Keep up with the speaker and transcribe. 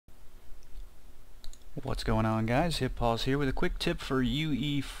What's going on, guys? Hit pause here with a quick tip for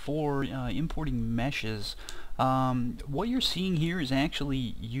UE4 importing meshes. What you're seeing here is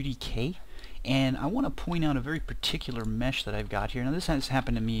actually UDK, and I want to point out a very particular mesh that I've got here. Now this has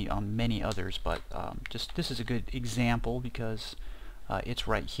happened to me on many others, but just this is a good example because it's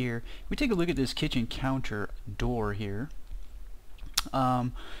right here. We take a look at this kitchen counter door here.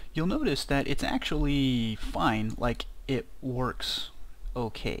 You'll notice that it's actually fine, like it works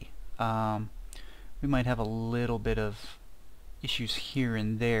okay. We might have a little bit of issues here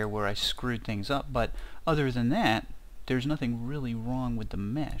and there where I screwed things up, but other than that, there's nothing really wrong with the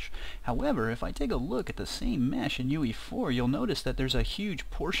mesh. However, if I take a look at the same mesh in UE4, you'll notice that there's a huge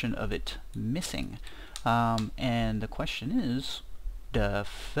portion of it missing. And the question is, the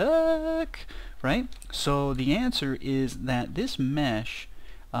fuck? Right? So the answer is that this mesh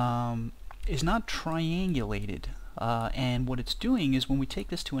is not triangulated. And what it's doing is when we take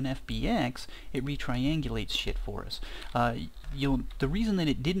this to an FBX, it retriangulates shit for us. The reason that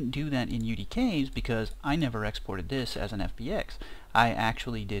it didn't do that in UDK is because I never exported this as an FBX. I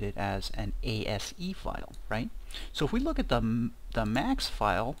actually did it as an ASE file, right? So if we look at the max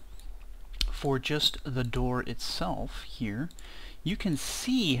file for just the door itself here, you can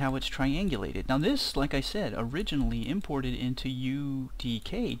see how it's triangulated. Now this, like I said, originally imported into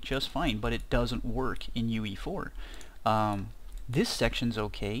UDK just fine, but it doesn't work in UE4. This section's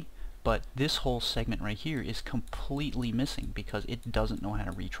okay, but this whole segment right here is completely missing because it doesn't know how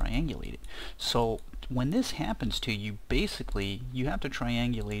to retriangulate it. So when this happens to you, basically you have to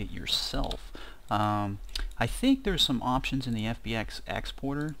triangulate it yourself. I think there's some options in the FBX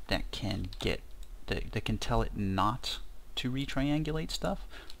exporter that can that can tell it not to retriangulate stuff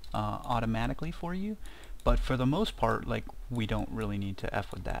automatically for you, but for the most part, like, we don't really need to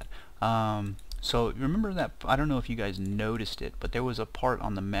F with that. So remember that, I don't know if you guys noticed it, but there was a part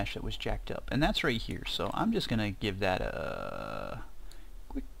on the mesh that was jacked up, and that's right here. So I'm just gonna give that a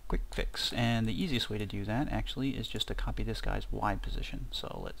quick fix, and the easiest way to do that actually is just to copy this guy's Y position.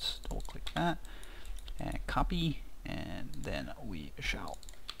 So let's double click that and copy, and then we shall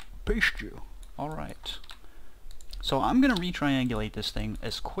paste you. Alright. So I'm going to retriangulate this thing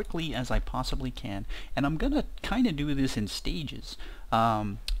as quickly as I possibly can, and I'm going to kind of do this in stages,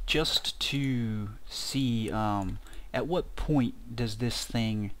 just to see at what point does this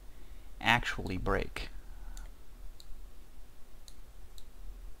thing actually break.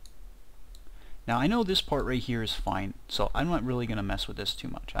 Now I know this part right here is fine, so I'm not really going to mess with this too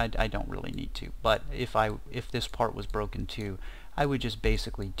much. I don't really need to, but if this part was broken too, I would just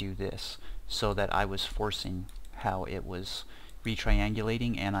basically do this so that I was forcing how it was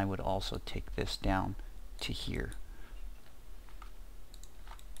retriangulating, and I would also take this down to here.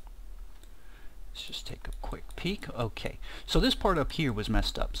 Let's just take a quick peek. Okay, so this part up here was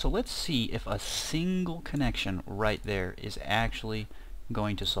messed up, so let's see if a single connection right there is actually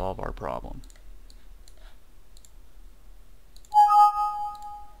going to solve our problem.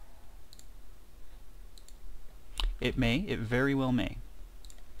 It may, it very well may.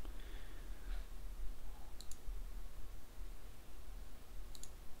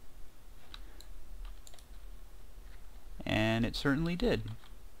 And it certainly did.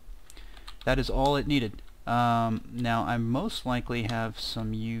 That is all it needed. Now I most likely have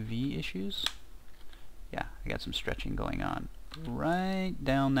some UV issues. Yeah, I got some stretching going on right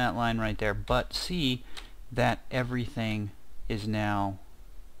down that line right there, but see that everything is now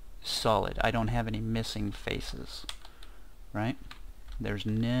solid. I don't have any missing faces, right? There's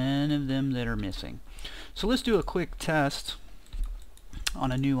none of them that are missing. So let's do a quick test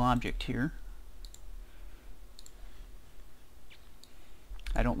on a new object here.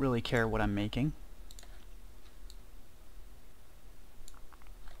 I don't really care what I'm making.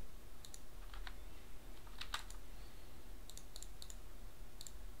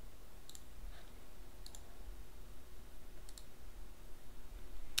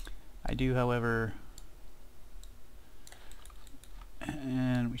 I do, however,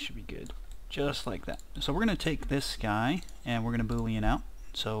 and we should be good. Just like that. So we're going to take this guy and we're going to Boolean out.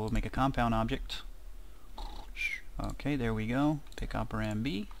 So we'll make a compound object. Okay, there we go. Pick operand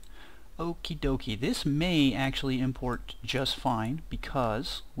B. Okie dokie. This may actually import just fine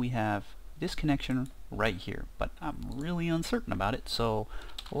because we have this connection right here, but I'm really uncertain about it, so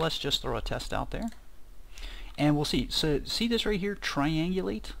let's just throw a test out there and we'll see. So see this right here,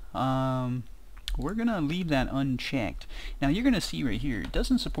 triangulate? We're gonna leave that unchecked. Now you're gonna see right here, it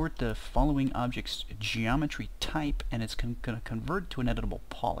doesn't support the following object's geometry type, and it's gonna convert to an editable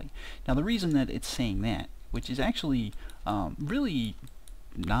poly. Now the reason that it's saying that, which is actually really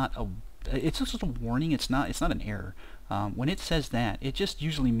not a, it's just a warning, it's not an error. When it says that, it just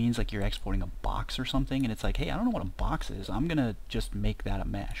usually means like you're exporting a box or something, and it's like, hey, I don't know what a box is. I'm gonna just make that a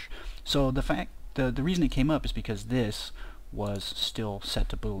mesh. So the reason it came up is because this was still set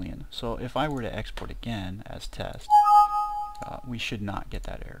to Boolean. So if I were to export again as test, we should not get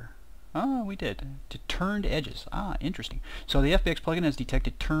that error. Oh, we did. To turned edges. Ah, interesting. So the FBX plugin has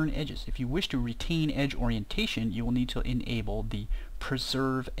detected turn edges. If you wish to retain edge orientation, you will need to enable the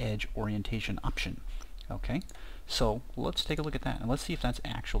preserve edge orientation option. Okay, so let's take a look at that and let's see if that's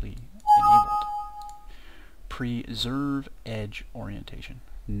actually enabled. Preserve edge orientation.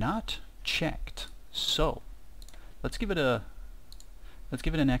 Not checked. So let's give it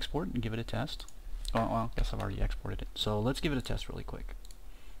an export and give it a test. Oh, well, I guess I've already exported it. So let's give it a test really quick.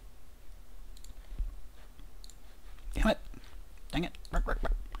 Damn it! Dang it!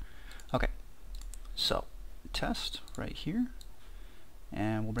 Okay, so test right here,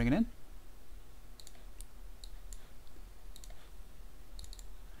 and we'll bring it in.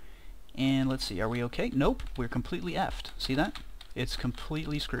 And let's see, are we okay? Nope, we're completely effed. See that? It's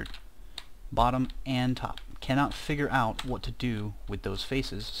completely screwed. Bottom and top. Cannot figure out what to do with those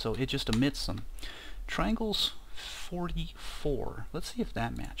faces, so it just omits them. Triangles 44. Let's see if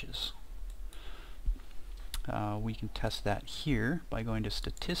that matches. We can test that here by going to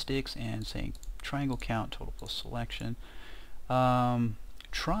statistics and saying triangle count, total plus selection.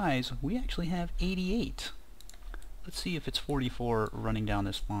 Tries, we actually have 88. Let's see if it's 44 running down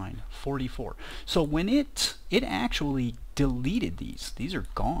this line. 44. So when it actually deleted these are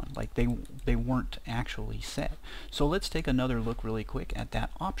gone. Like they weren't actually set. So let's take another look really quick at that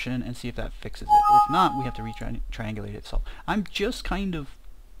option and see if that fixes it. If not, we have to triangulate it. So I'm just kind of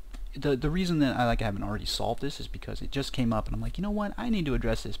the reason that I haven't already solved this is because it just came up and I'm like, you know what, I need to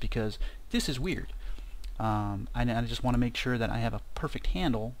address this because this is weird. I just want to make sure that I have a perfect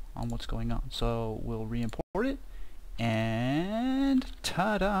handle on what's going on. So we'll re-import it, and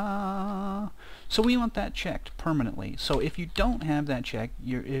ta-da! So we want that checked permanently. So if you don't have that checked,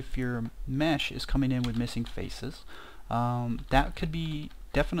 if your mesh is coming in with missing faces, that could be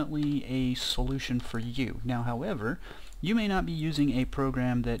definitely a solution for you. Now, however, you may not be using a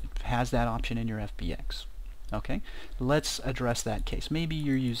program that has that option in your FBX. Okay, let's address that case. Maybe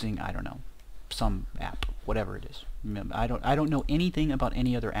you're using, I don't know, some app, whatever it is. I don't know anything about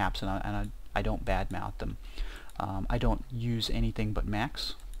any other apps, and I don't badmouth them. I don't use anything but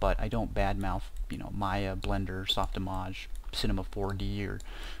Macs, but I don't badmouth, you know, Maya, Blender, Softimage, Cinema 4D, or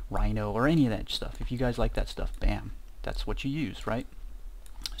Rhino, or any of that stuff. If you guys like that stuff, bam, that's what you use, right?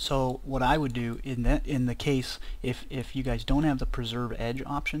 So what I would do in the case if you guys don't have the preserve edge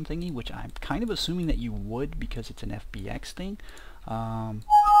option thingy, which I'm kind of assuming that you would because it's an FBX thing,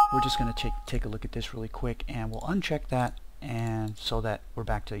 we're just going to take a look at this really quick, and we'll uncheck that, and so that we're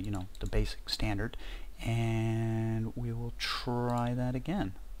back to, you know, the basic standard, and we will try that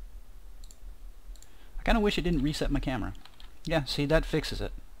again. I kind of wish it didn't reset my camera. Yeah, see, that fixes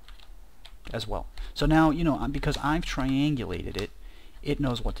it as well. So now, you know, because I've triangulated it, it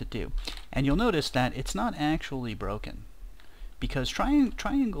knows what to do. And you'll notice that it's not actually broken, because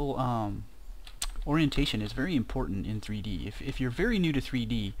triangle orientation is very important in 3D. If you're very new to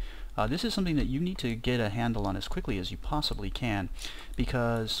 3D, this is something that you need to get a handle on as quickly as you possibly can,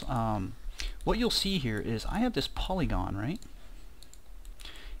 because what you'll see here is I have this polygon, right?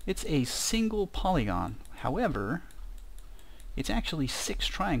 It's a single polygon. However, it's actually 6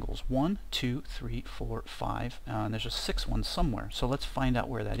 triangles. 1, 2, 3, 4, 5, and there's a 6th one somewhere. So let's find out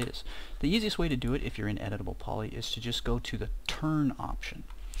where that is. The easiest way to do it if you're in editable poly is to just go to the turn option.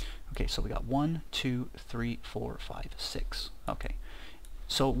 Okay, so we got 1, 2, 3, 4, 5, 6. Okay,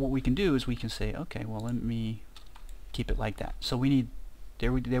 so what we can do is we can say, okay, well, let me keep it like that. So we need,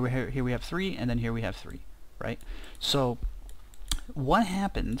 here we have 3, and then here we have 3, right? So what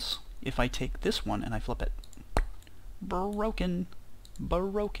happens if I take this one and I flip it? Broken,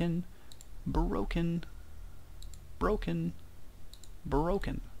 broken, broken, broken,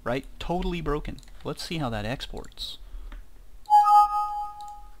 broken, right? Totally broken. Let's see how that exports.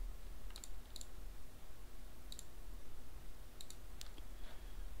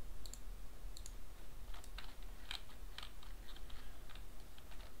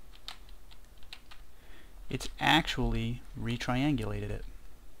 It's actually retriangulated it.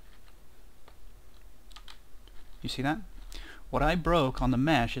 You see that? What I broke on the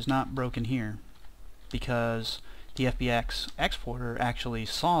mesh is not broken here, because the FBX exporter actually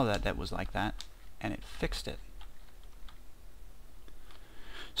saw that that was like that, and it fixed it.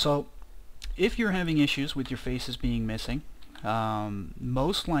 So if you're having issues with your faces being missing,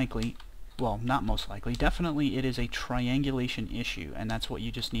 most likely well, not most likely, definitely it is a triangulation issue, and that's what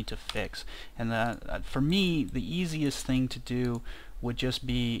you just need to fix. And for me, the easiest thing to do would just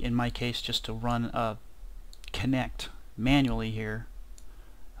be, in my case, just to run a connect manually here,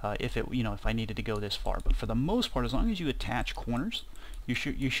 if I needed to go this far. But for the most part, as long as you attach corners, you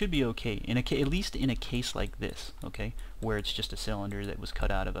should be okay. At least in a case like this, okay, where it's just a cylinder that was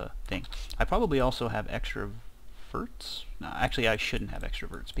cut out of a thing. I probably also have extra verts. No, actually, I shouldn't have extra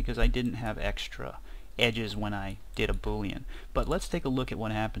verts because I didn't have extra edges when I did a boolean. But let's take a look at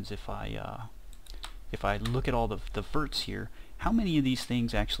what happens if I look at all the verts here. How many of these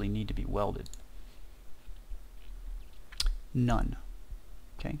things actually need to be welded? None.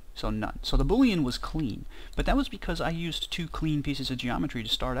 Okay, so none. So the boolean was clean, but that was because I used 2 clean pieces of geometry to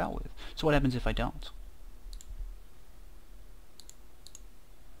start out with. So what happens if I don't?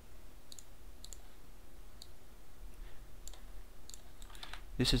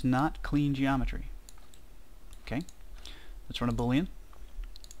 This is not clean geometry. Okay, let's run a boolean.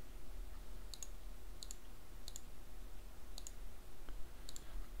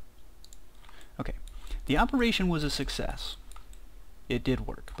 Okay, the operation was a success. It did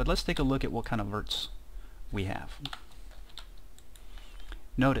work, but let's take a look at what kind of verts we have.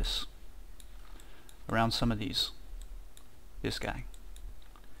 Notice around some of these, this guy,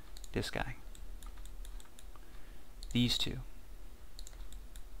 these two,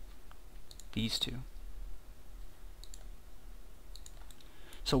 these two.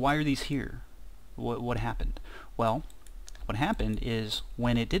 So why are these here? What happened? Well, what happened is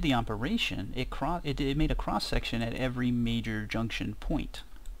when it did the operation, it made a cross section at every major junction point,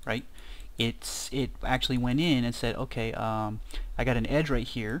 right? It actually went in and said, okay, I got an edge right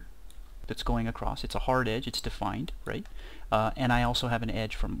here that's going across. It's a hard edge. It's defined, right? And I also have an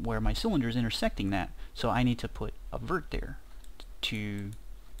edge from where my cylinder is intersecting that. So I need to put a vert there to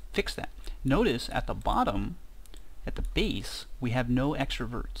fix that. Notice at the bottom, at the base, we have no extra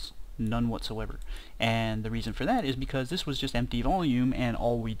verts. None whatsoever. And the reason for that is because this was just empty volume, and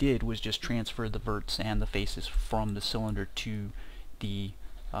all we did was just transfer the verts and the faces from the cylinder to the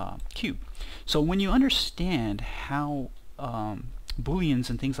cube. So when you understand how booleans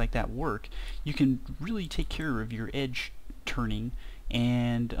and things like that work, you can really take care of your edge turning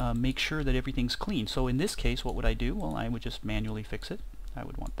and make sure that everything's clean. So in this case, what would I do? Well, I would just manually fix it. I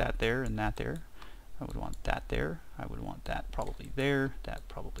would want that there and that there. I would want that there. I would want that probably there. That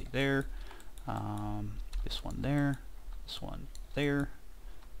probably there. This one there. This one there.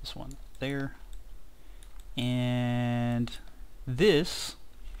 This one there. And this.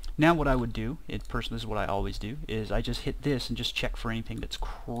 Now what I would do, this is what I always do, is I just hit this and just check for anything that's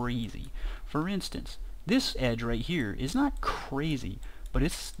crazy. For instance, this edge right here is not crazy, but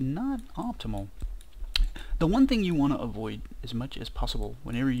it's not optimal. The one thing you want to avoid as much as possible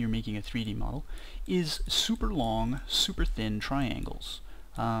whenever you're making a 3D model is super long, super thin triangles.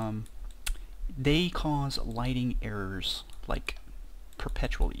 They cause lighting errors like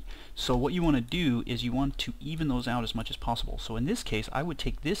perpetually. So what you want to do is you want to even those out as much as possible. So in this case, I would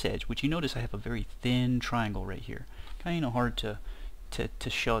take this edge, which you notice I have a very thin triangle right here. Kind of hard to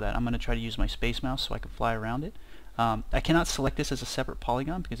show that. I'm going to try to use my space mouse so I can fly around it. I cannot select this as a separate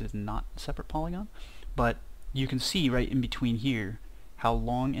polygon because it's not a separate polygon. But you can see right in between here how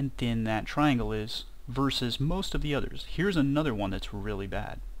long and thin that triangle is versus most of the others. Here's another one that's really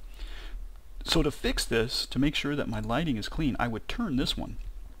bad. So to fix this, to make sure that my lighting is clean, I would turn this one.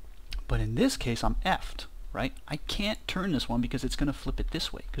 But in this case, I'm effed, right? I can't turn this one because it's going to flip it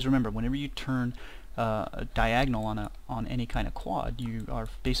this way. Because remember, whenever you turn a diagonal on any kind of quad, you are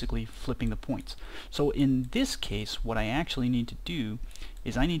basically flipping the points. So in this case, what I actually need to do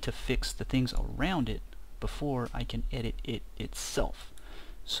is I need to fix the things around it before I can edit it itself.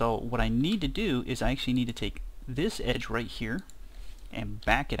 So what I need to do is I actually need to take this edge right here and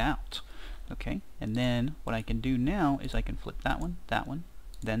back it out. Okay, and then what I can do now is I can flip that one,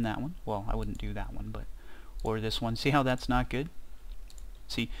 then that one. Well, I wouldn't do that one, but or this one. See how that's not good?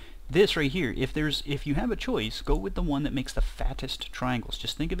 See, this right here, if you have a choice, go with the one that makes the fattest triangles.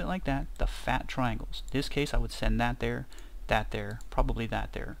 Just think of it like that, the fat triangles. In this case, I would send that there, probably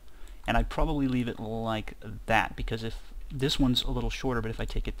that there. And I'd probably leave it like that, because if this one's a little shorter, but if I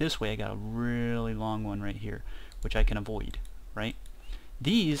take it this way, I got a really long one right here, which I can avoid, right?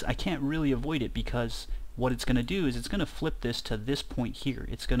 These, I can't really avoid it because what it's going to do is it's going to flip this to this point here.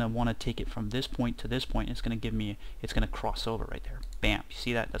 It's going to want to take it from this point to this point. It's going to give me, it's going to cross over right there. Bam. You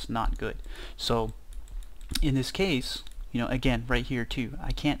see that? That's not good. So in this case, you know, again, right here too,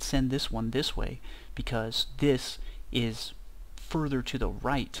 I can't send this one this way because this is further to the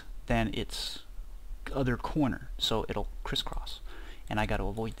right than its other corner. So it'll crisscross. And I got to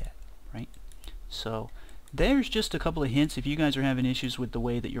avoid that. right? So there's just a couple of hints if you guys are having issues with the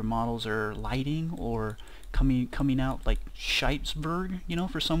way that your models are lighting or coming out like Scheibsberg, you know,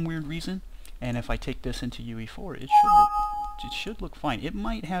 for some weird reason. And if I take this into UE4, it should look fine. It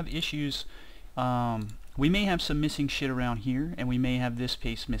might have issues. We may have some missing shit around here, and we may have this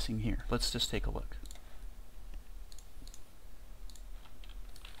piece missing here. Let's just take a look.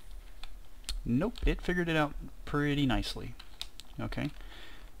 Nope, it figured it out pretty nicely. Okay,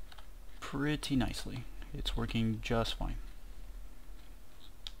 pretty nicely. It's working just fine.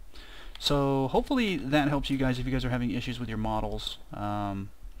 So hopefully that helps you guys if you guys are having issues with your models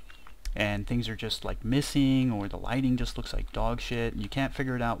and things are just like missing, or the lighting just looks like dog shit and you can't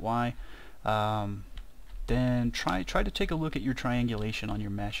figure it out why. Then try to take a look at your triangulation on your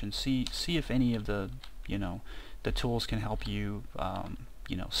mesh and see if any of the the tools can help you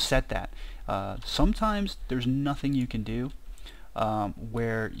set that. Sometimes there's nothing you can do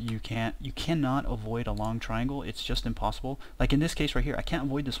where you cannot avoid a long triangle. It's just impossible. Like in this case right here, I can't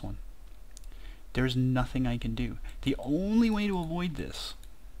avoid this one. There's nothing I can do. The only way to avoid this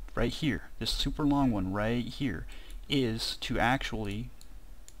right here, this super long one right here, is to actually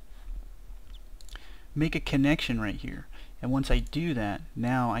make a connection right here. And once I do that,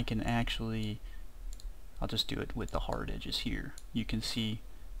 now I can actually, I'll just do it with the hard edges here. You can see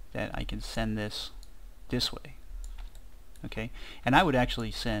that I can send this way. Okay, and I would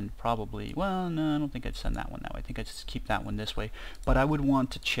actually send probably, well, no, I don't think I'd send that one that way. I think I'd just keep that one this way. But I would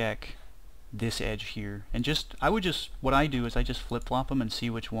want to check this edge here, and what I do is I just flip-flop them and see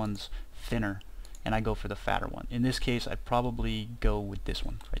which one's thinner, and I go for the fatter one. In this case, I'd probably go with this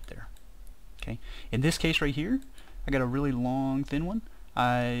one right there. Okay, in this case right here, I got a really long thin one.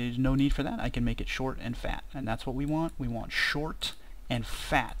 No need for that. I can make it short and fat, and that's what we want. We want short and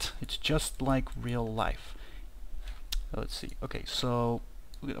fat. It's just like real life. Let's see. Okay, so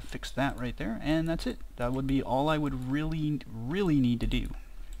we're gonna fix that right there, and that's it. That would be all I would really need to do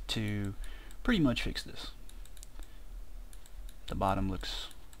to pretty much fix this. The bottom looks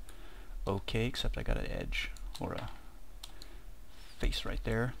okay, except I got an edge or a face right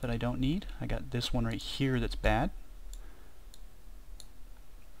there that I don't need. I got this one right here that's bad.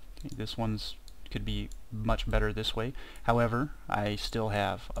 Okay, this one's could be much better this way. However, I still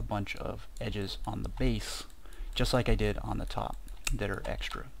have a bunch of edges on the base, just like I did on the top, that are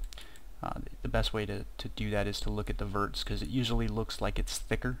extra. The best way to do that is to look at the verts, because it usually looks like it's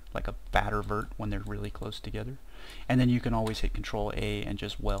thicker, like a fatter vert when they're really close together. And then you can always hit Control A and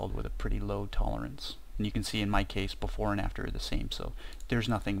just weld with a pretty low tolerance. And you can see in my case before and after are the same, so there's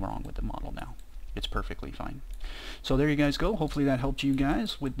nothing wrong with the model now. It's perfectly fine. So there you guys go. Hopefully that helped you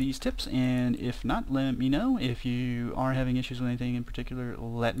guys with these tips, and if not, let me know. If you are having issues with anything in particular,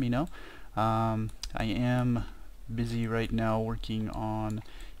 let me know. I am busy right now working on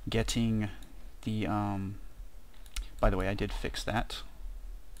getting the by the way, I did fix that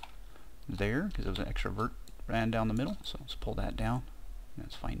there because it was an extra vert ran down the middle, so let's pull that down.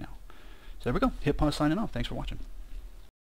 That's fine now. So there we go. Hit pause signing off. Thanks for watching.